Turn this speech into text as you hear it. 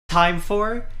time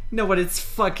for? You know what it's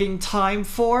fucking time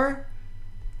for?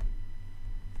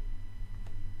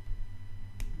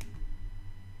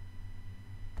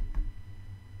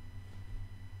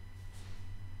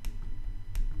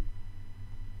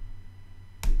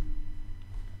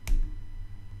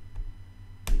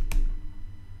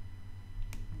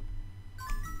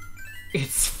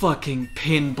 It's fucking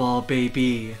pinball,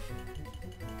 baby.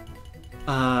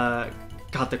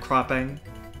 Got the cropping.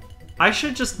 I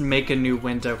should just make a new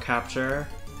window capture.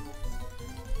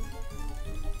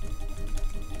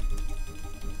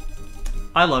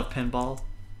 I love pinball.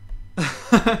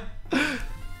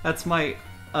 That's my,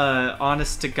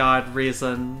 honest to God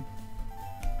reason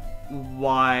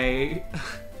why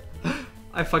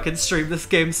I fucking stream this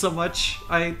game so much.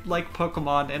 I like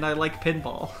Pokemon and I like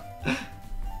pinball.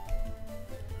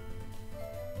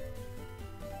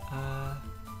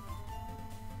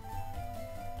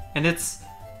 And it's,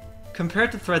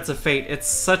 compared to Threads of Fate, it's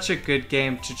such a good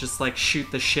game to just like shoot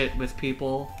the shit with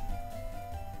people.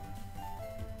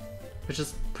 Which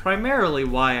is primarily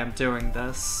why I'm doing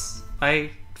this. I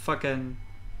fucking...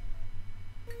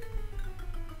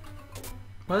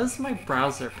 What is my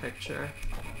browser picture?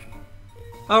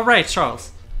 Oh right,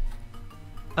 Charles.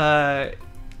 Yeah,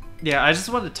 I just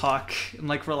want to talk and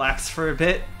like relax for a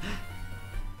bit.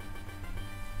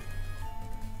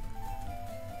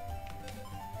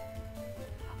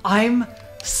 I'm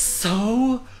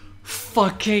so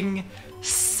fucking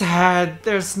sad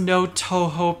there's no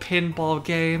Toho pinball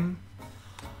game.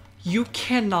 You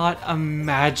cannot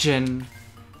imagine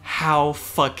how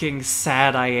fucking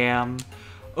sad I am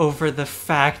over the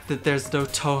fact that there's no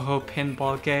Toho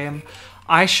pinball game.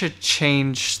 I should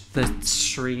change the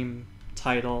stream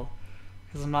title,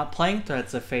 because I'm not playing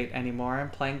Threads of Fate anymore. I'm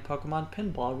playing Pokemon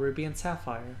Pinball, Ruby and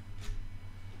Sapphire.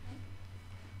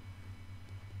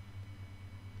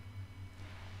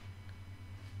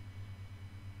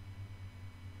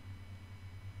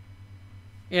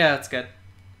 Yeah, that's good.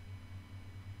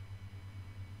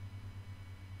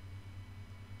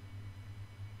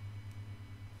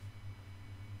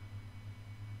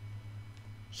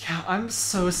 Yeah, I'm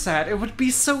so sad. It would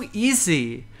be so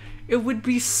easy. It would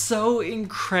be so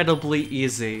incredibly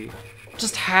easy.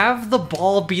 Just have the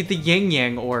ball be the yin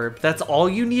yang orb. That's all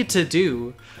you need to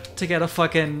do to get a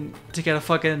fucking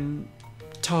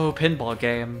Toho pinball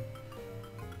game.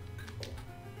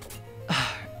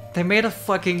 They made a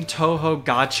fucking Toho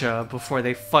gacha before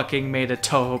they fucking made a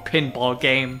Toho pinball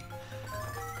game.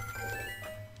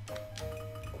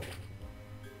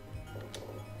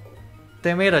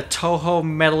 They made a Toho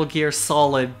Metal Gear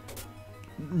Solid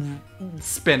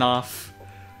spin-off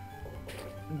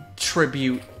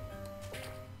tribute.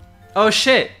 Oh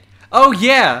shit! Oh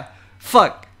yeah!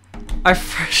 Fuck!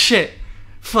 Shit!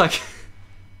 Fuck!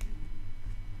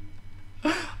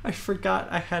 I forgot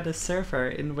I had a server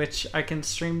in which I can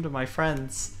stream to my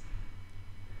friends.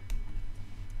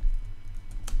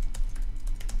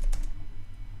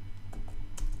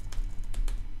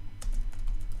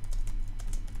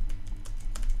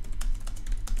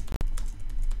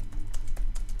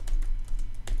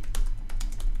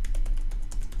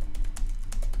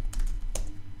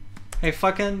 Hey,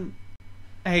 fucking...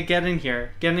 Hey, get in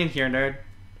here. Get in here, nerd.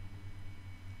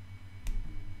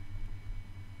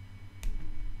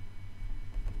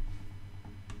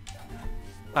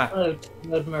 Hello,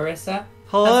 Marissa.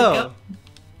 Hello.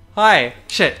 Hi.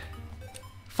 Shit.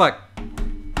 Fuck.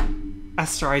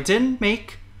 Esther,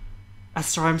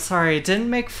 Esther, I'm sorry. I didn't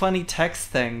make funny text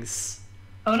things.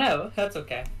 Oh no, that's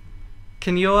okay.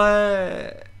 Can you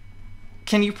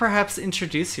perhaps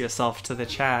introduce yourself to the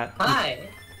chat? Hi.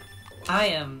 I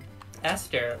am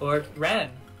Esther, or Ren.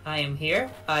 I am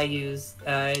here. I use,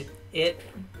 it,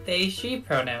 they, she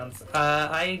pronouns.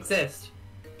 I exist.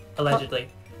 Allegedly.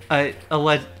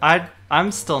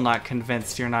 I'm still not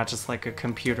convinced you're not just like a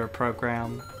computer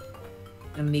program.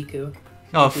 I'm Miku.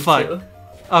 Oh Miku fuck. too.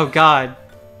 Oh god.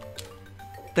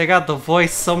 They got the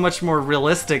voice so much more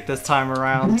realistic this time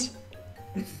around.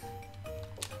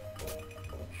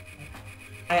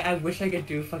 I wish I could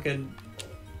do fucking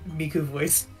Miku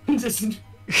voice.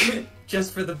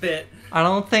 just for the bit. I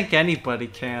don't think anybody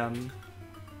can.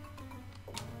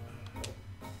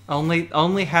 Only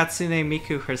Hatsune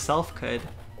Miku herself could.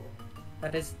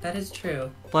 That is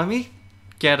true. Let me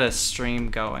get a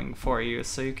stream going for you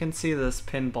so you can see this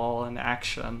pinball in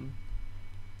action.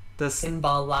 This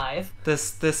Pinball live.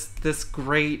 This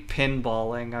great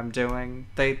pinballing I'm doing.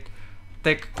 They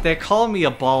call me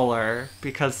a baller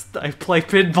because I play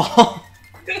pinball.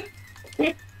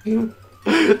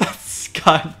 That's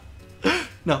God.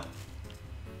 No.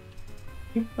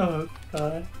 Oh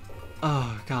god.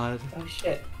 Oh god. Oh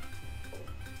shit.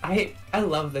 I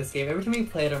love this game. Every time we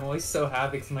play it, I'm always so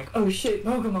happy because I'm like, oh shit,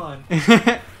 Pokemon.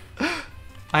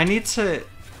 I need to...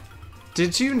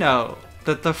 Did you know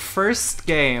that the first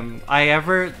game I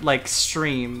ever, like,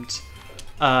 streamed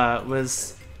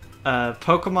was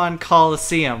Pokemon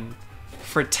Coliseum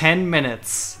for 10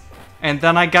 minutes, and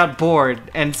then I got bored,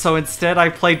 and so instead I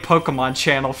played Pokemon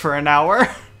Channel for an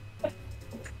hour?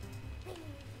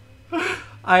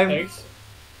 Thanks.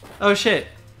 Oh shit,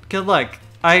 good luck.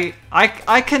 I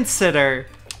consider...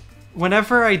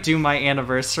 Whenever I do my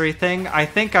anniversary thing, I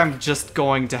think I'm just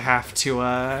going to have to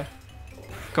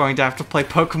play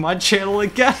Pokemon Channel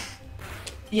again.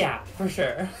 Yeah, for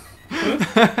sure.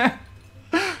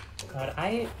 God,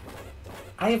 I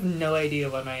have no idea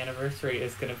what my anniversary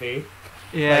is gonna be.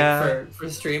 Yeah. Like for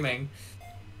streaming.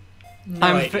 No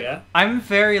idea. I'm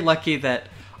very lucky that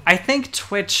I think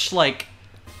Twitch, like,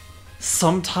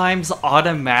 sometimes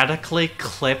automatically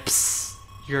clips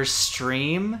your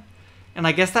stream. And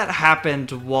I guess that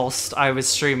happened whilst I was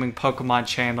streaming Pokemon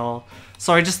Channel.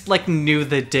 So I just, like, knew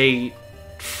the date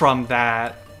from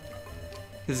that.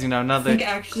 Because, you know, none of the I think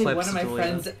actually clips one of my deleted.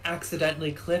 friends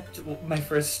accidentally clipped my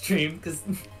first stream because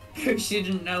she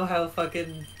didn't know how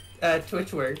fucking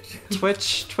Twitch worked.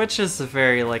 Twitch is a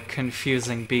very, like,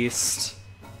 confusing beast.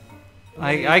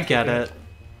 I get it.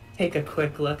 Take a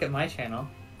quick look at my channel.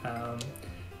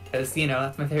 Because, you know,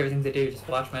 that's my favorite thing to do, just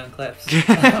watch my own clips.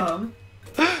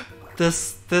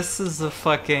 This is a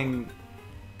fucking...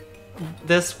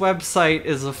 This website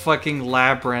is a fucking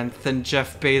labyrinth, and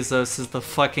Jeff Bezos is the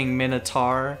fucking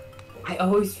Minotaur. I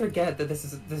always forget that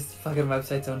this fucking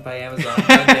website's owned by Amazon.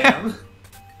 Goddamn.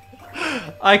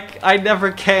 I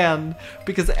never can,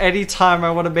 because anytime I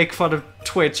want to make fun of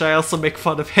Twitch, I also make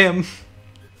fun of him.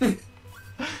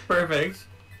 Perfect.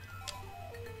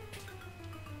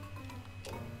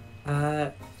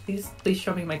 Please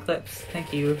show me my clips.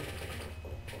 Thank you.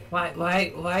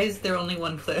 Why is there only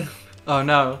one clip? Oh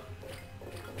no.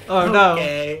 Oh no.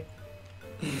 Okay.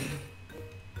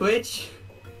 Twitch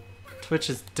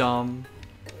is dumb.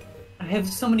 I have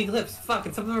so many clips. Fuck,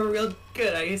 and some of them are real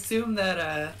good. I assume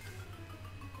that,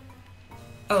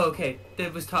 Oh, okay.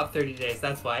 It was top 30 days,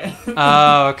 that's why.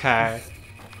 Oh, okay.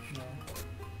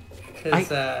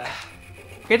 Because,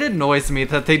 It annoys me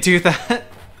that they do that.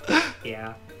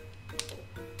 yeah.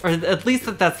 Or at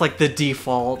least that's, like, the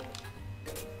default.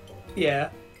 Yeah.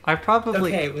 I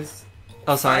probably... Okay, it was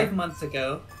Oh, sorry. 5 months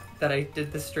ago that I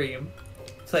did the stream.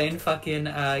 Playing fucking,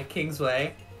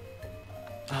 Kingsway.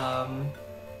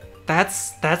 That's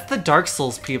the Dark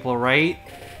Souls people, right?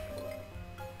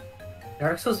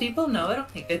 Dark Souls people? No, I don't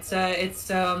think it's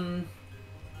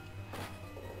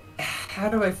how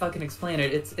do I fucking explain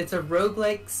it? It's a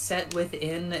roguelike set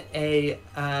within a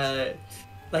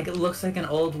like it looks like an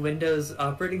old Windows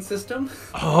operating system.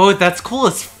 Oh, that's cool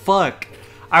as fuck.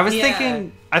 I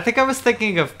think I was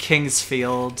thinking of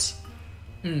Kingsfield,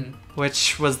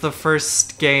 which was the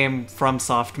first game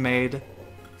FromSoft made.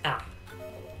 Ah.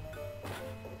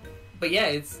 But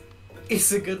yeah,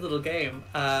 it's a good little game.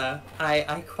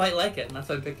 I quite like it, and that's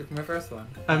why I picked it for my first one.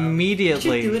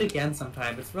 Immediately. You should do it again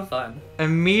sometime. It's real fun.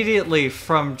 Immediately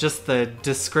from just the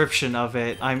description of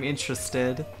it, I'm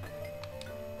interested.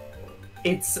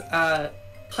 It's a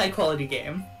high quality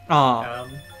game. Aw.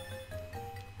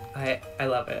 I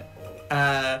love it.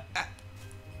 I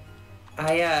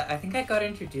think I got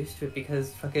introduced to it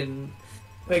because fucking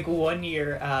like one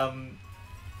year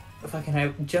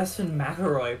Justin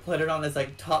McElroy put it on as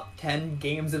like top 10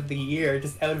 games of the year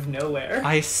just out of nowhere.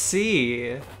 I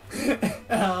see. It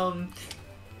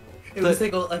was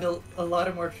like a lot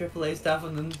of more AAA stuff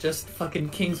and then just fucking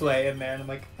Kingsway in there and I'm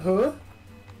like, huh?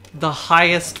 The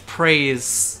highest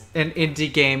praise an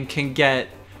indie game can get,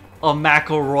 a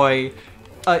McElroy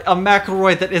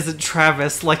that isn't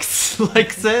Travis likes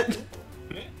it.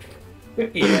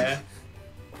 Yeah.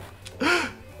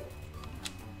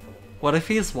 What if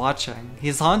he's watching?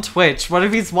 He's on Twitch. What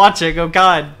if he's watching? Oh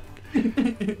god.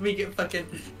 We get fucking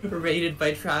raided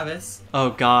by Travis. Oh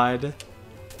god.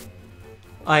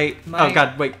 Oh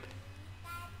god, wait.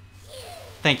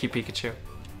 Thank you, Pikachu.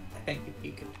 Thank you,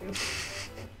 Pikachu.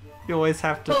 You always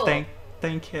have to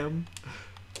thank him.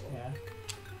 Yeah.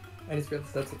 I just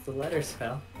realized that's what the letters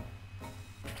spell.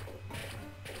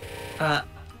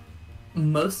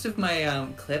 Most of my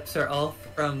clips are all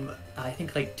from I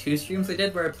think like 2 streams I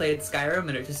did where I played Skyrim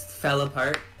and it just fell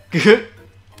apart.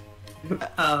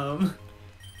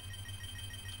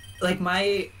 Like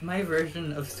my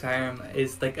version of Skyrim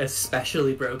is like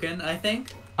especially broken, I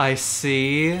think. I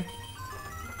see.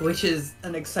 Which is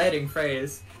an exciting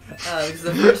phrase. Because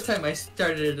the first time I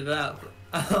started it up,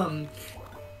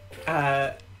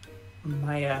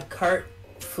 my cart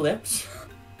flipped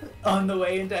on the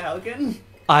way into Helgen.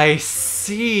 I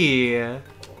see.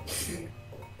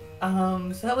 So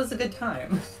that was a good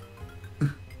time.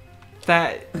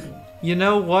 That, you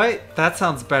know what? That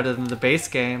sounds better than the base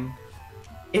game.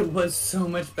 It was so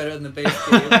much better than the base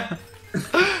game.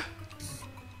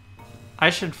 I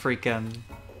should freaking...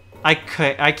 I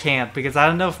can't, because I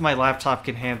don't know if my laptop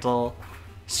can handle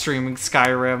streaming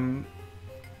Skyrim,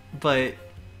 but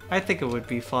I think it would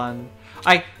be fun.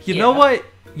 You know what?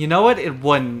 You know what? It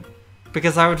wouldn't.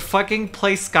 Because I would fucking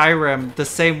play Skyrim the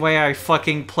same way I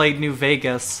fucking played New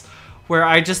Vegas, where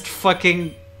I just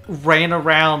fucking ran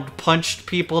around, punched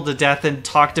people to death, and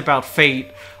talked about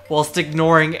fate, whilst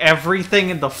ignoring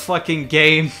everything in the fucking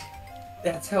game.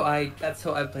 That's how I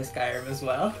play Skyrim as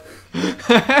well.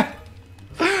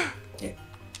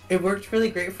 It worked really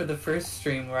great for the first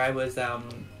stream where I was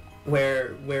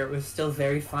where it was still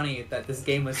very funny that this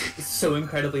game was so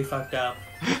incredibly fucked up.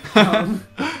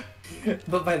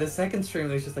 But by the second stream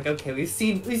it was just like, okay, we've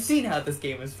seen how this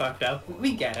game is fucked up.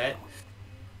 We get it.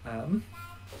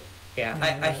 Yeah,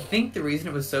 I think the reason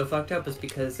it was so fucked up is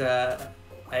because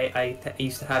I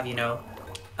used to have, you know,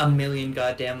 a million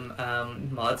goddamn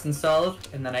mods installed,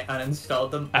 and then I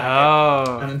uninstalled them.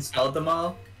 Oh. Uninstalled them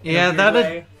all. Yeah,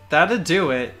 that'd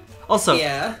do it. Also,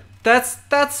 yeah,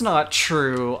 that's not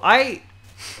true. You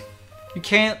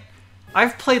can't.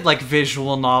 I've played like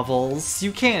visual novels.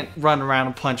 You can't run around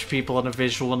and punch people in a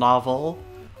visual novel.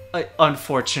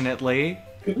 Unfortunately.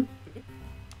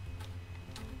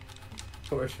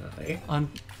 Fortunately.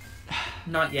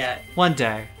 Not yet. One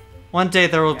day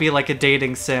there will be like a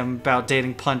dating sim about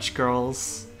dating punch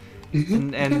girls,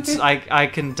 and I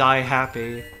can die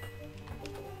happy.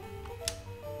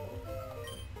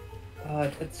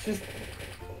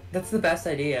 That's the best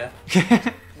idea.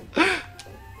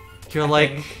 You're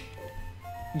like,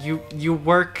 you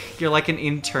work. You're like an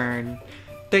intern.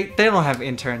 They don't have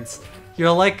interns.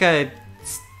 You're like a.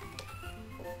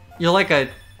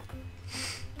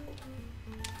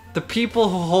 The people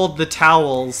who hold the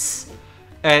towels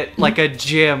at like a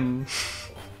gym.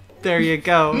 There you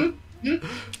go.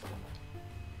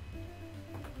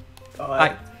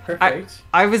 Perfect.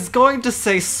 I was going to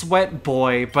say sweat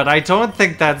boy, but I don't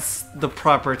think that's the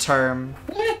proper term.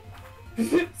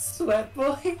 Sweat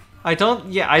boy? I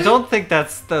don't think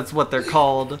that's what they're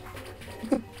called.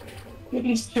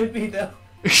 It should be though.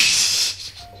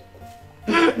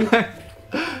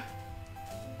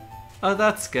 Oh,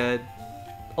 that's good.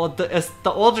 Well, the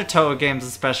older Toho games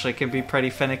especially can be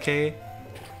pretty finicky.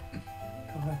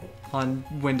 On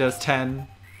Windows 10.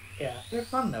 Yeah, they're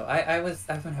fun though.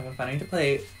 I've been having fun. I need to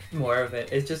play more of it.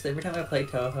 It's just every time I play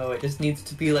Toho, it just needs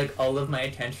to be like all of my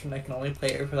attention. I can only play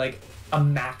it for like a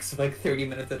max of like 30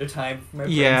 minutes at a time before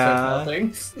my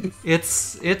brain starts melting.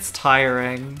 It's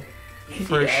tiring,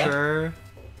 for sure.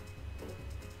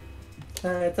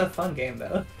 It's a fun game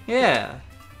though. Yeah.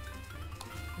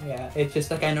 Yeah, it's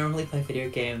just like I normally play video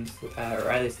games,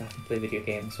 or at least I can play video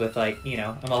games with like, you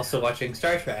know, I'm also watching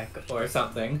Star Trek or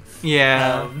something.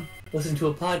 Yeah. Listen to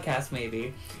a podcast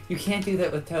maybe. You can't do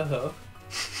that with Toho.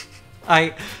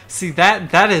 I see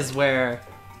that is where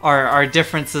our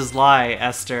differences lie,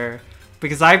 Esther.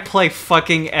 Because I play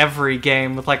fucking every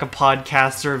game with like a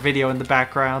podcast or a video in the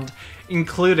background,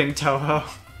 including Toho.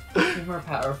 You're more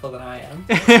powerful than I am.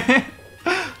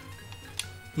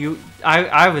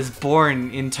 I was born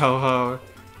in Toho.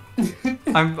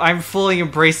 I'm fully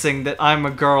embracing that I'm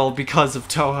a girl because of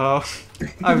Toho.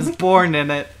 I was born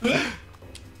in it.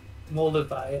 Molded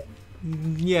by it.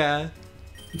 Yeah.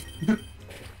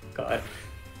 God.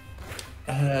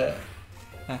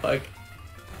 Like,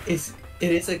 it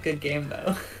is a good game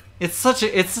though.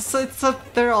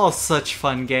 They're all such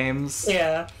fun games.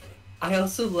 Yeah. I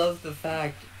also love the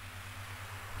fact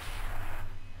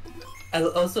that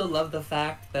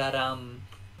all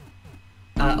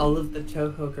of the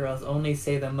Toho girls only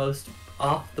say the most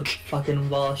off the fucking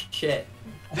wall shit.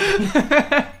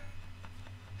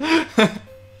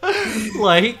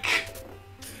 Like,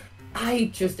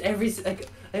 I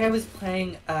was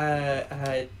playing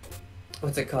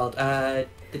what's it called? The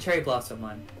Cherry Blossom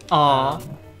one. Aww.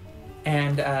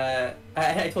 And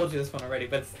I told you this one already,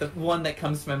 but it's the one that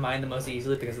comes to my mind the most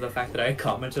easily because of the fact that I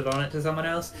commented on it to someone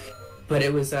else. But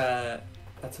it was that's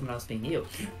someone else being you.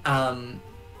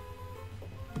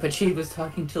 But she was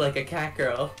talking to like a cat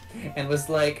girl and was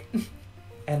like,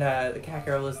 and the cat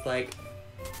girl was like,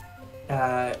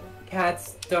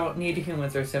 cats don't need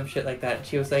humans or some shit like that. And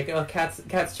she was like, oh,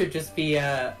 cats should just be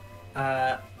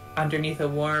underneath a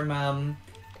warm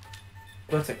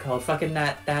what's it called? Fucking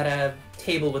that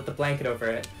table with the blanket over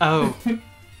it. Oh,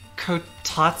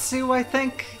 kotatsu, I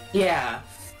think. Yeah,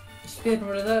 she should be in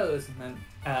one of those. And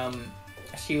then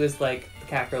she was like, the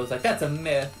cat girl was like, that's a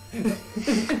myth. And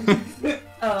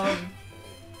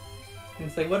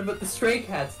it's like, what about the stray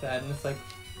cats then? And it's like,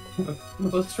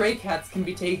 well, stray cats can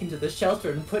be taken to the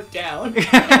shelter and put down.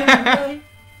 And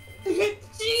like,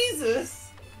 Jesus!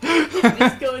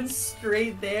 Just going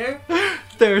straight there.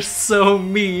 They're so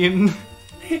mean.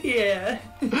 Yeah.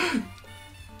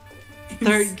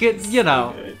 They're good, you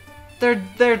know.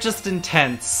 They're just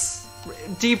intense.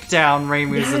 Deep down,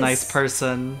 Reimu's a nice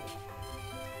person.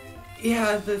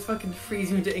 Yeah, the fucking freeze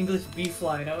you into English beef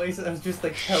line. I was just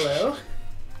like, hello.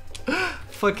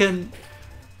 Fucking.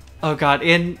 Oh god,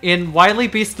 in Wily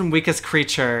Beast and Weakest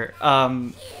Creature,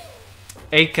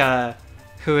 Aika,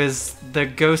 who is the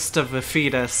ghost of a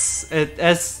fetus,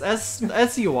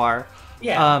 as you are.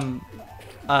 Yeah.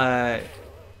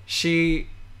 She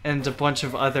and a bunch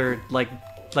of other like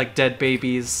dead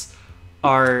babies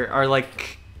are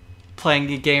like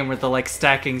playing a game where they're like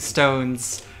stacking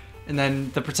stones, and then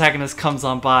the protagonist comes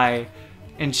on by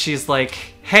and she's like,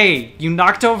 "Hey, you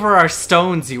knocked over our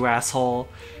stones, you asshole."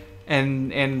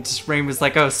 And Rain was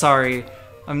like, "Oh, sorry.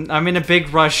 I'm in a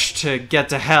big rush to get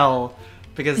to hell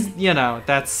because, you know,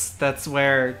 that's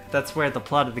where the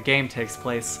plot of the game takes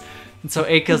place." And so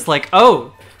Aika's like,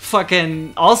 "Oh,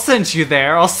 fucking, I'll send you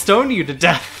there. I'll stone you to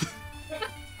death."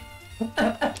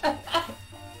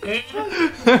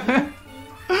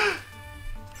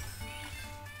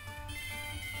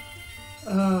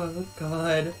 Oh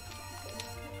god.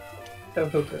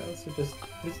 Toho girls are just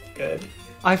good.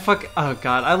 Oh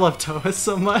god, I love Toa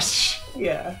so much.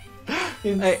 Yeah.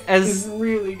 It's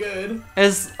really good.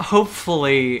 As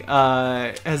hopefully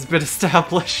has been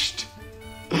established.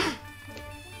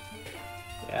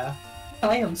 Yeah.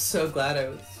 I am so glad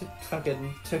I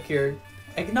fucking took your,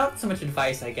 like, not so much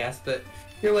advice, I guess, but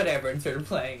your whatever and started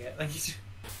playing it. Like,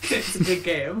 it's a good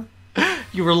game.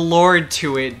 You were lured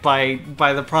to it by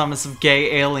the promise of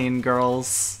gay alien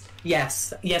girls.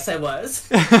 Yes. Yes, I was.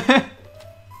 Oh,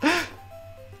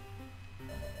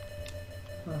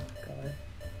 God.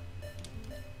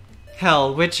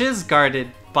 Hell, which is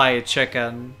guarded by a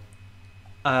chicken.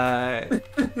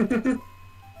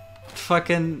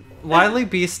 Fucking Wily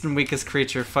Beast and Weakest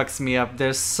Creature fucks me up.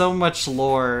 There's so much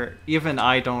lore, even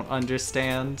I don't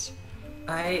understand.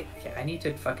 I need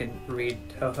to fucking read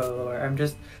Toho lore.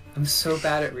 I'm so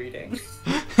bad at reading.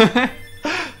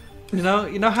 You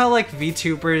know how like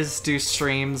VTubers do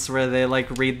streams where they like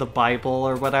read the Bible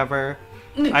or whatever?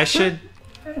 I should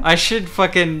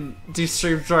fucking do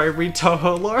streams where I read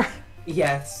Toho lore.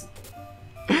 Yes.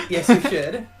 Yes, you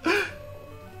should.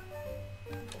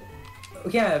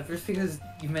 Yeah, just because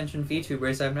you mentioned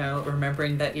VTubers, I'm now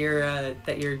remembering that your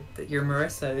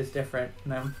Marisa is different.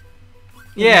 And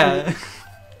yeah.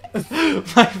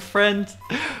 my friend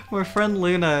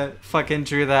Luna fucking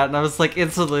drew that, and I was like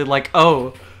instantly like,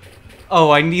 oh,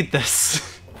 I need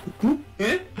this.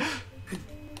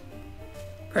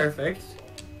 Perfect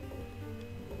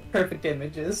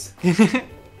images.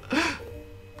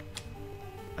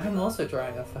 I'm also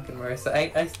drawing a fucking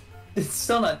Marisa. It's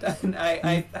still not done.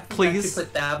 I please haven't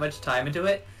put that much time into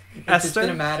it. It's Esther? just been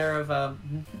a matter of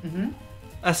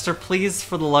Esther, please,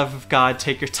 for the love of God,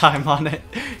 take your time on it.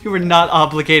 You were not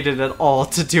obligated at all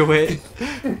to do it.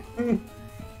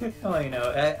 Oh, I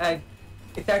know.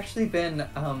 It's actually been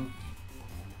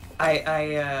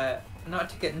not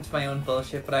to get into my own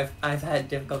bullshit, but I've had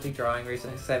difficulty drawing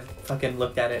recently because I've fucking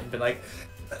looked at it and been like,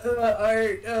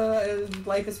 art,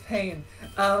 life is pain.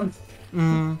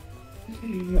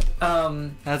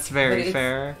 That's very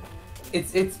fair.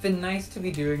 It's been nice to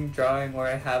be doing drawing where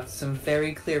I have some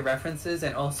very clear references,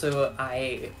 and also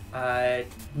I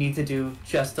need to do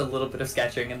just a little bit of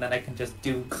sketching, and then I can just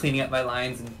do cleaning up my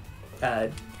lines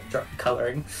and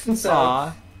coloring. So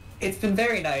Aww. It's been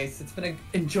very nice. It's been an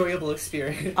enjoyable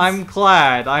experience. I'm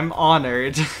glad. I'm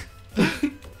honored.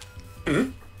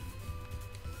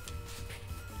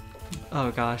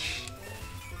 Oh gosh.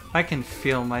 I can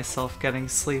feel myself getting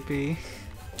sleepy.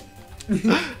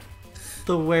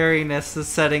 The wariness is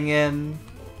setting in.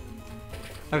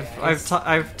 I've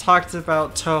talked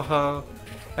about Toho.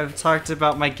 I've talked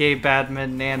about my gay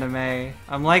badminton anime.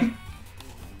 I'm like,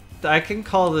 I can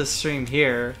call this stream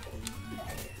here.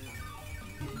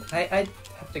 I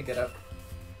have to get up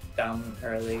dumb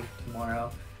early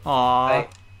tomorrow. Aww.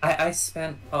 I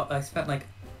spent like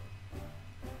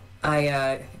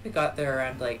I think I got there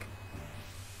around like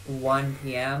 1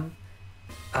 p.m.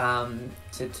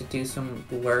 To do some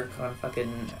work on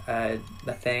fucking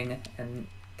the thing, and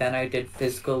then I did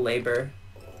physical labor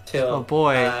till oh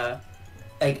boy,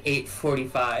 like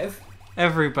 8:45.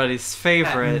 Everybody's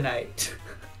favorite at night.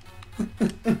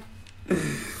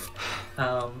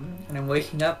 And I'm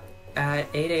waking up at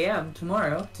 8 a.m.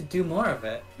 tomorrow to do more of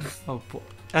it. Oh boy.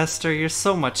 Esther, you're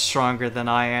so much stronger than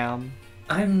I am.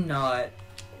 I'm not.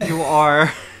 You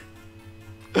are.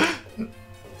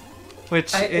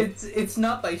 Which it's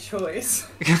not by choice.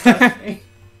 Trust me.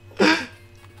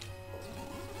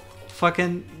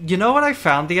 Fucking, you know what I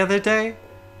found the other day?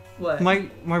 What?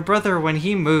 My brother, when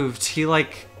he moved, he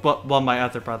like, well, my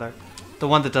other brother, the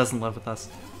one that doesn't live with us.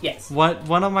 Yes.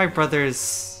 One of my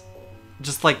brothers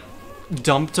just like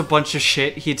dumped a bunch of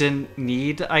shit he didn't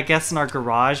need, I guess, in our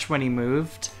garage when he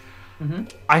moved. Mm-hmm.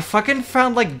 I fucking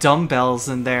found like dumbbells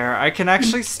in there. I can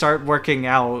actually start working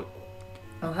out.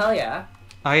 Oh hell yeah.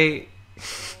 I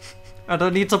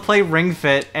don't need to play Ring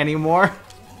Fit anymore.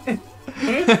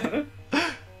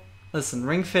 Listen,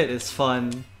 Ring Fit is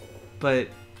fun, but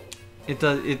it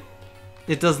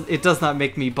does not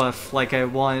make me buff like I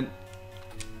want.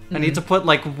 I need to put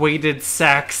like weighted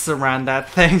sacks around that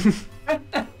thing.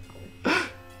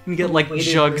 And get like Weighted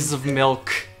jugs Ring of Fit.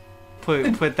 milk.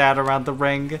 Put that around the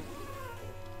ring.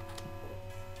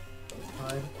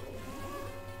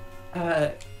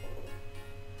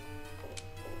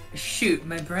 Shoot,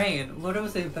 my brain. What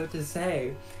was I about to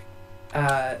say?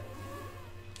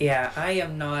 Yeah, I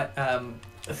am not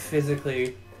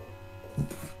physically,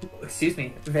 excuse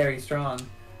me, very strong,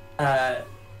 and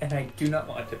I do not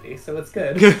want to be. So it's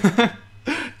good.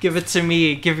 Give it to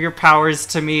me. Give your powers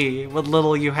to me. What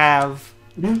little you have.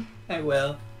 I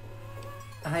will.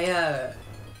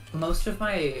 Most of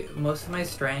my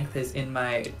strength is in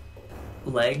my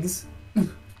legs.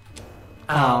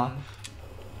 Aw.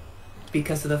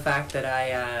 Because of the fact that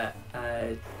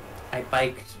I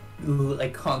biked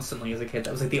like constantly as a kid.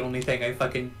 That was like the only thing I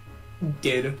fucking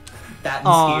did. That and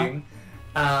Aw. skiing.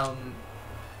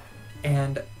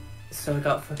 And so I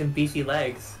got fucking beefy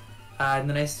legs. And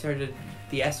then I started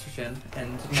the estrogen,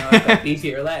 and now I've got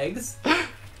beefier legs.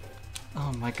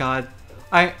 Oh my god.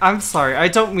 I'm sorry. I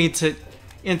don't mean to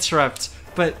interrupt,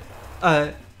 but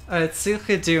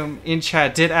Tsuka Doom in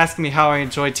chat did ask me how I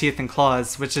enjoy Teeth and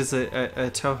Claws, which is a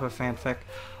Toho fanfic.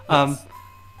 Yes.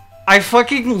 I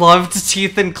fucking loved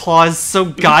Teeth and Claws so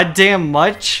goddamn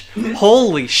much.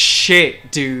 Holy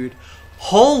shit, dude.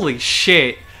 Holy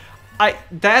shit.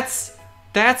 That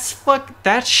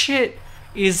shit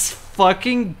is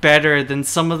fucking better than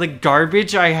some of the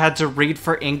garbage I had to read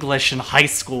for English in high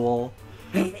school.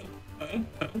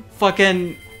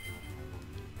 Fucking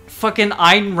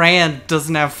Ayn Rand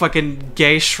doesn't have fucking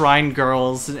gay shrine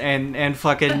girls and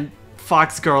fucking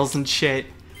fox girls and shit.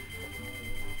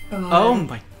 Oh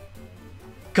my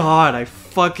god, I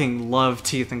fucking love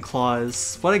Teeth and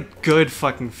Claws. What a good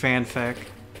fucking fanfic.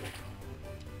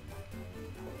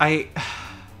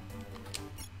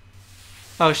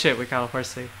 Oh shit, we got a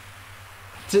horsey.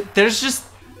 There's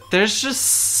just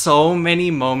so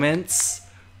many moments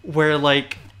where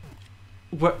like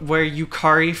where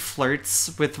Yukari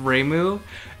flirts with Reimu,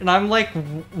 and I'm like,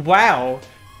 wow,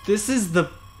 this is the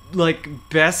like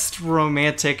best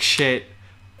romantic shit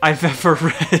I've ever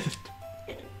read.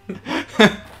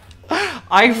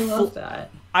 I love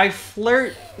that.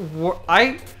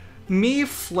 Me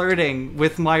flirting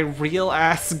with my real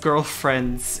ass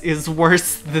girlfriends is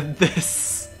worse than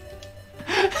this.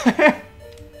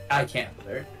 I can't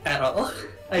flirt at all.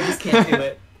 I just can't do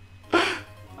it.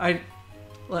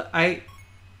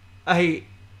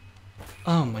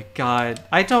 Oh my god.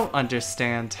 I don't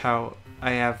understand how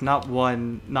I have not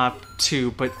one, not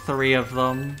two, but three of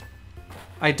them.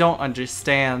 I don't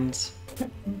understand.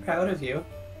 I'm proud of you.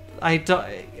 I don't.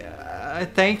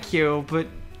 Thank you, but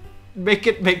make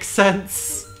it make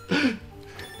sense.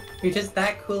 You're just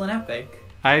that cool and epic.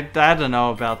 I don't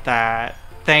know about that.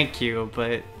 Thank you,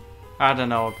 but I don't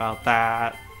know about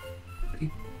that.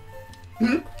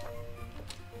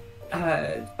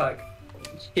 Fuck.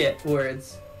 Shit,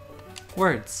 words.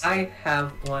 Words. I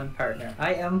have one partner.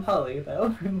 I am poly,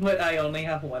 though, but I only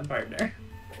have one partner.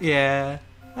 Yeah,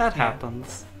 that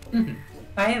happens. Mhm.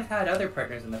 I have had other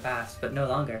partners in the past, but no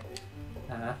longer.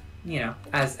 You know,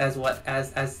 as one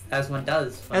does.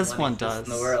 When As one exists does. in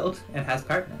the world and has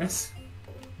partners.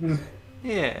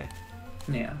 Yeah.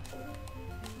 Yeah.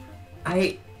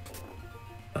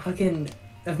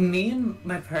 Me and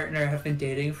my partner have been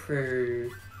dating for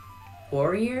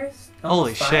 4 years? Holy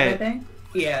Almost 5, shit. I think.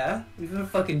 Yeah, we've been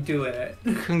fucking doing it.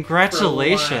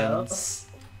 Congratulations.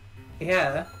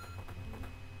 Yeah.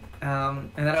 And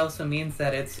that also means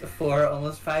that it's 4,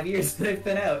 almost 5 years that I've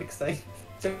been out, because I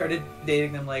started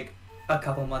dating them like a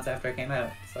couple months after I came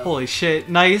out. So. Holy shit.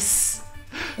 Nice.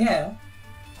 Yeah.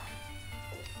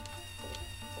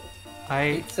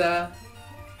 I Yeah,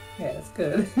 it's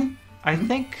good.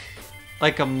 think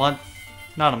like not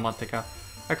a month ago,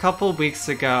 a couple weeks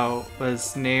ago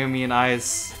was Naomi and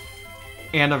I's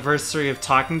anniversary of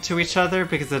talking to each other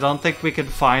because I don't think we could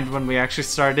find when we actually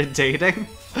started dating.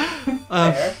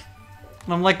 Fair.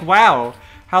 And I'm like, wow,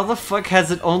 how the fuck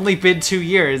has it only been 2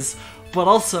 years? But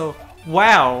also,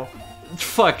 wow,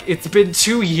 fuck, it's been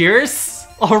 2 years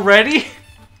already?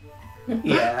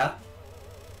 Yeah.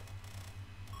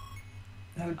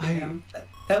 Oh, damn.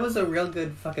 That was a real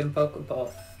good fucking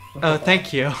Pokeball. Oh,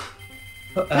 thank you.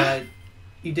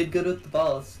 You did good with the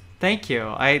balls. Thank you.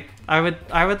 I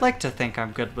would like to think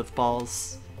I'm good with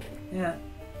balls. Yeah.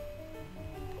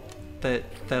 That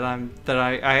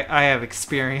I have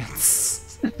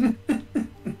experience.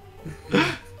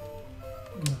 Oh,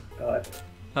 God.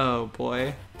 Oh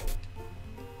boy.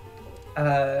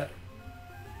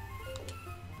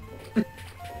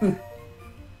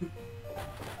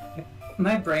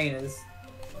 My brain is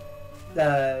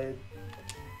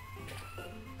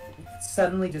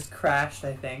suddenly just crashed,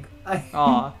 I think.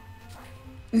 Aw.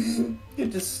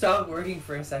 It just stopped working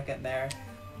for a second there.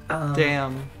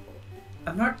 Damn.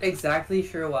 I'm not exactly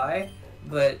sure why,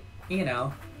 but, you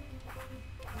know,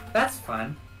 that's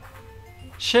fun.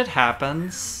 Shit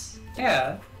happens.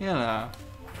 Yeah. You know.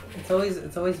 It's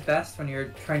always best when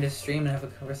you're trying to stream and have a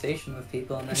conversation with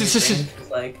people and then your brain's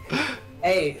just like,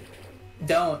 hey,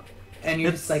 don't. And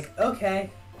you're just like, okay.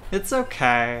 It's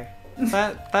okay.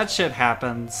 That shit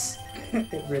happens.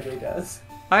 It really does.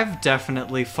 I've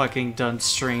definitely fucking done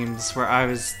streams where I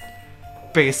was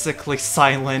basically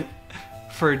silent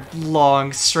for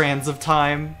long strands of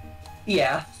time.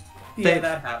 Yeah. Yeah,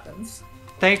 that happens.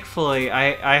 Thankfully,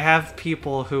 I have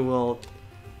people who will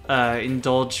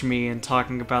indulge me in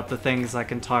talking about the things I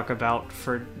can talk about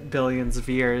for billions of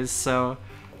years, so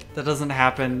that doesn't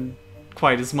happen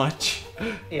quite as much.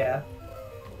 Yeah.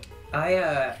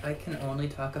 I can only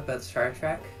talk about Star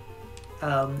Trek.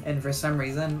 And for some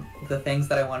reason, the things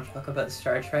that I want to talk about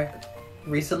Star Trek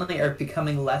recently are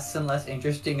becoming less and less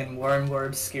interesting and more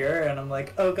obscure, and I'm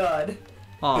like, oh god.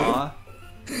 Aw.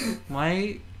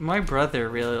 My brother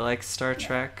really likes Star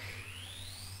Trek.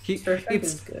 Star Trek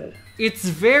is good. It's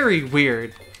very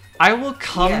weird. I will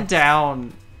come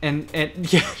down and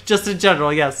yeah, just in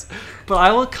general, yes. But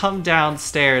I will come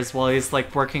downstairs while he's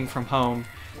like working from home,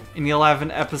 and he'll have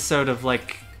an episode of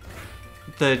like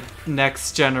the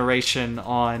Next Generation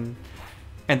on,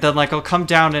 and then like I'll come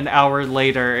down an hour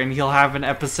later and he'll have an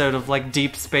episode of like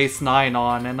Deep Space Nine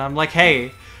on, and I'm like,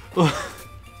 hey,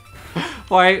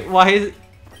 why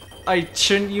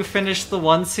shouldn't you finish the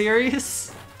one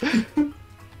series?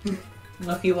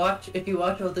 Well, if you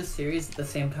watch all this series at the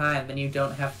same time, then you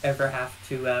don't ever have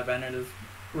to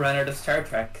run out of Star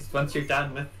Trek, because once you're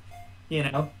done with, you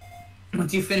know,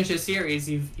 once you finish a series,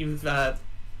 you've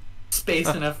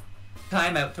spaced enough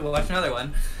time out to watch another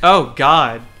one. Oh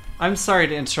god. I'm sorry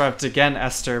to interrupt again,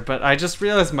 Esther, but I just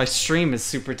realized my stream is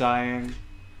super dying.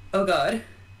 Oh god.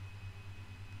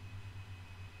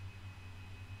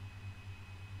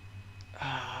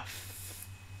 Ah,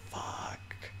 fuck.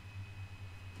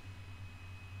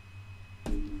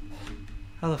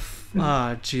 How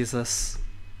the Jesus.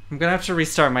 I'm gonna have to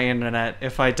restart my internet.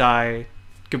 If I die,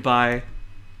 goodbye.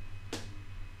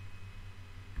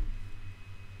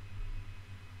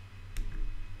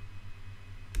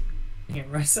 Hear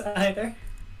Marissa either?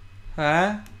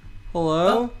 Huh? Hello?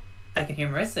 Oh, I can hear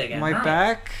Marissa again. Am I Hi.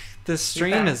 back? This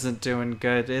stream back. isn't doing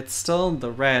good. It's still in the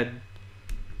red.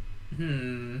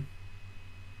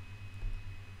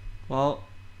 Well,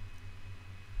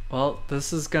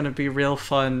 this is gonna be real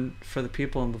fun for the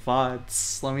people in the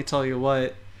VODs. Let me tell you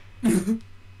what.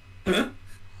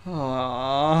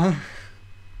 Aww.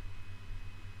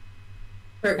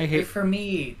 For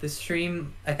me, the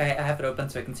stream, like I have it open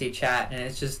so I can see chat, and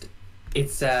it's just,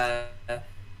 it's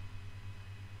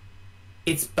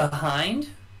behind,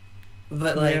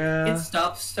 but like it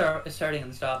stops starting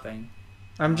and stopping.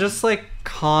 I'm just like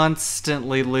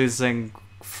constantly losing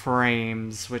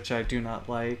frames, which I do not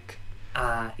like.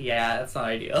 Yeah, that's not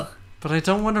ideal. But I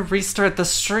don't want to restart the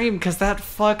stream because that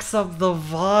fucks up the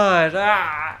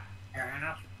VOD.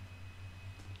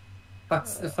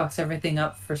 Fucks everything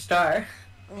up for Star.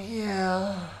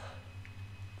 Yeah.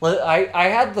 Well, I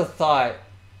had the thought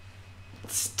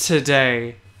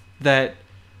today that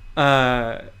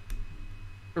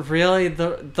really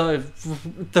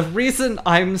the reason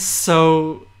I'm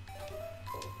so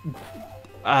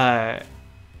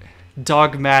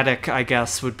dogmatic, I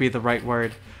guess would be the right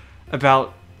word,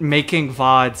 about making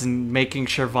VODs and making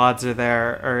sure VODs are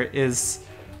there or is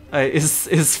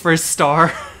for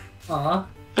Star. Aw.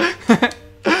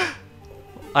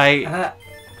 I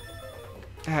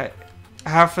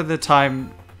half of the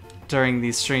time during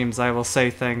these streams, I will say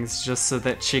things just so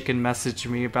that she can message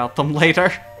me about them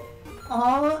later.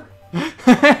 Aw.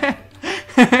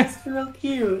 That's real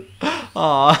cute.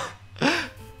 Aw.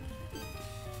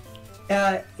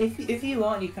 If you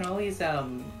want, you can always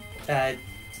stop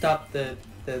the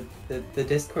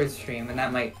Discord stream, and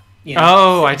that might, you know.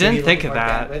 Oh, I give you didn't a think little of more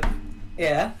that. bandwidth.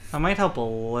 Yeah. That might help a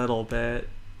little bit.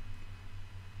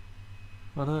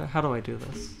 How do I do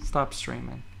this? Stop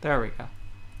streaming. There we go.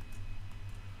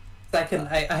 Second,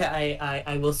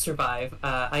 I will survive.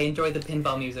 I enjoy the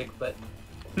pinball music, but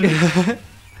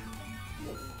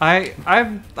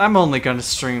I'm only gonna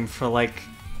stream for like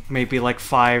maybe like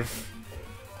 5,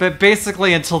 but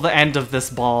basically until the end of this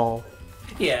ball.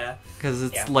 yeah. Because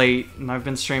it's late and I've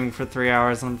been streaming for 3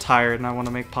 hours and I'm tired and I want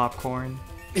to make popcorn.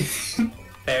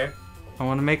 Fair. I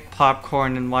want to make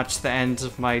popcorn and watch the end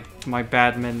of my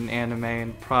badminton anime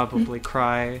and probably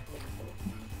cry.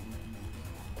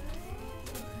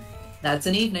 That's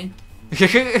an evening.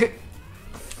 I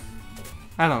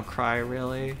don't cry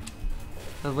really.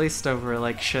 At least over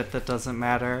like shit that doesn't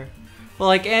matter. Well,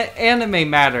 like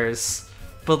anime matters,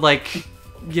 but like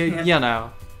you know.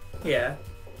 Yeah.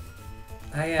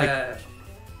 I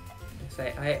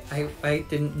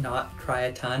didn't not cry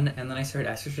a ton, and then I started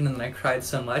estrogen, and then I cried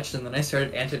so much, and then I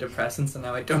started antidepressants, and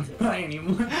now I don't cry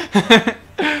anymore.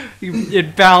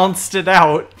 It balanced it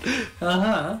out.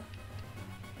 Uh-huh.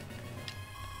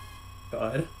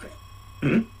 God.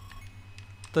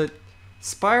 The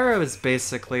Spyro is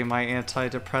basically my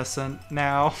antidepressant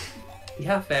now.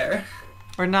 Yeah, fair.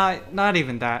 Or not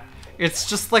even that. It's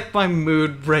just like my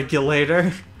mood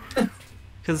regulator.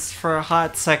 Because for a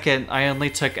hot second, I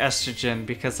only took estrogen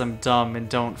because I'm dumb and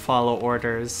don't follow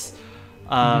orders.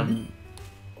 And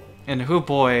oh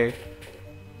boy.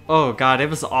 Oh god,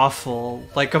 it was awful.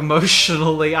 Like,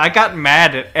 emotionally, I got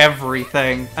mad at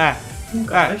everything. Oh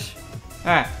gosh.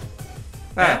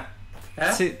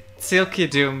 Silky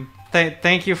Doom,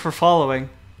 thank you for following.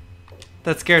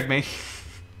 That scared me.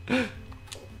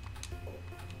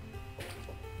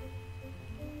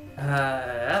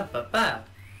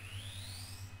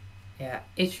 Yeah,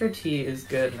 HRT is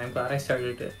good, and I'm glad I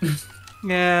started it.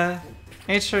 Yeah,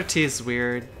 HRT is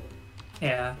weird.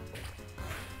 Yeah.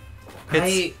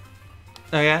 Oh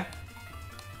yeah?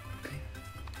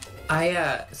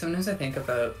 Sometimes I think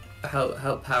about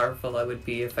how powerful I would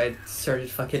be if I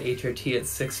started fucking HRT at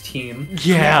 16.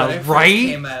 Yeah, when it first right?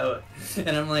 Came out,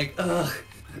 and I'm like, ugh.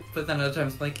 But then other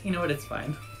times I'm like, you know what, it's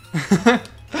fine.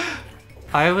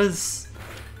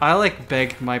 I like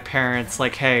begged my parents,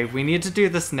 like, hey, we need to do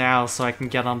this now so I can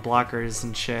get on blockers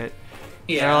and shit.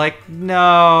 Yeah. They're like,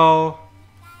 no.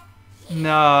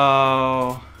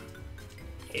 No.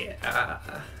 Yeah.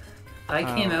 I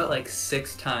came out like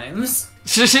 6 times.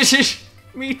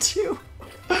 Me too.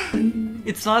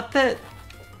 It's not that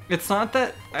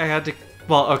I had to,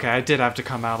 well, okay, I did have to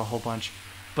come out a whole bunch,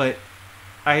 but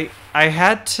I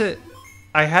had to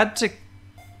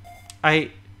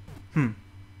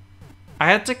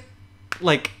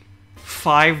like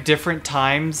 5 different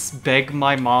times beg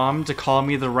my mom to call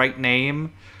me the right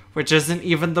name, which isn't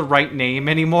even the right name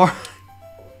anymore.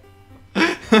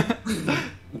 Oh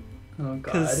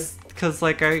god. Cause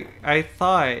like I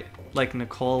thought like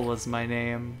Nicole was my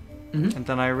name, and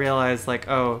then I realized like,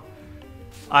 oh,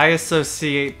 I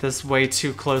associate this way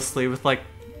too closely with like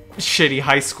shitty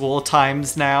high school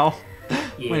times now.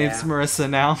 Yeah. My name's Marissa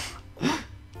now.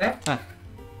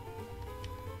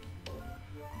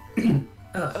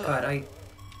 Oh god,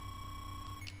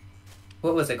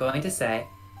 what was I going to say?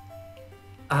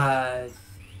 Bleh.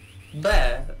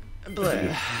 Bleh.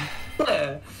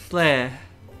 Bleh. Bleh.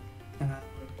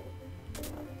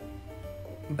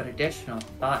 But additional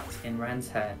thoughts in Ren's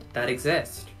head that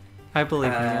exist. I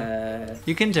believe in you.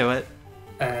 You can do it.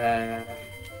 I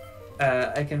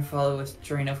can follow a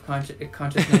strain of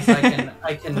consciousness.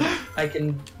 I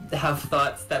can have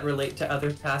thoughts that relate to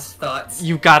other past thoughts.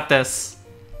 You got this.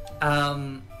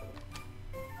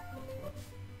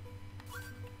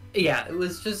 Yeah, it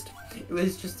was just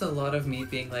a lot of me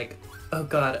being like, oh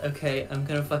god, okay, I'm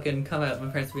gonna fucking come out. My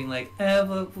parents being like,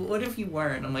 but what if you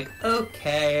weren't? I'm like,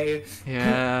 okay.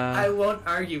 Yeah. I won't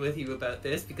argue with you about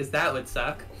this because that would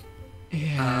suck.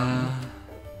 Yeah.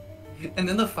 And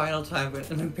then the final time when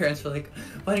my parents were like,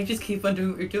 why don't you just keep on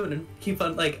doing what you're doing and keep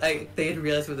on, like, they had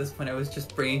realized at this point I was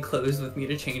just bringing clothes with me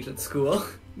to change at school.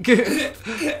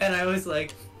 And I was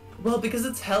like, well, because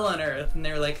it's hell on earth. And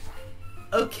they were like,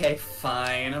 okay,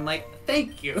 fine. I'm like,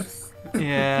 thank you.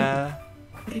 Yeah.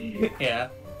 Yeah.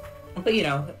 But, you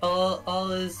know,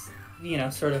 all is, you know,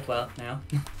 sort of well now.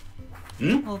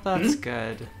 Well, that's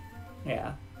good.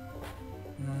 Yeah.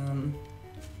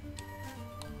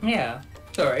 Yeah.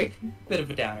 Sorry, bit of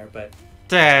a downer, but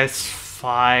That's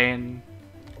fine.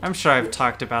 I'm sure I've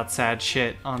talked about sad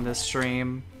shit on this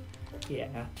stream.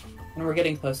 yeah. And we're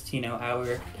getting close to,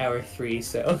 hour 3,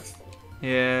 so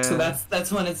Yeah. so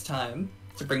that's when it's time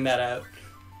to bring that out.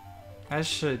 I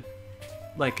should,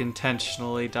 like,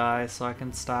 intentionally die so I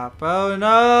can stop. Oh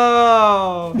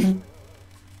no!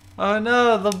 Oh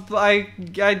no,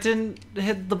 I didn't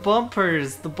hit the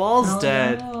bumpers. The ball's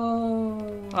dead.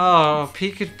 No. Oh,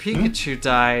 Pikachu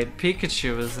died.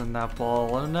 Pikachu was in that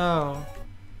ball. Oh no.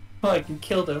 Oh, I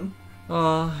killed him.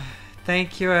 Well,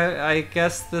 thank you. I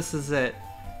guess this is it.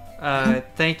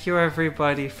 Thank you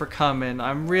everybody for coming.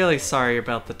 I'm really sorry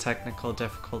about the technical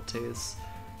difficulties.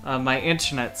 My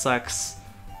internet sucks.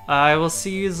 I will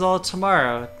see you all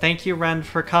tomorrow. Thank you, Ren,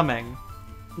 for coming.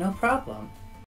 No problem.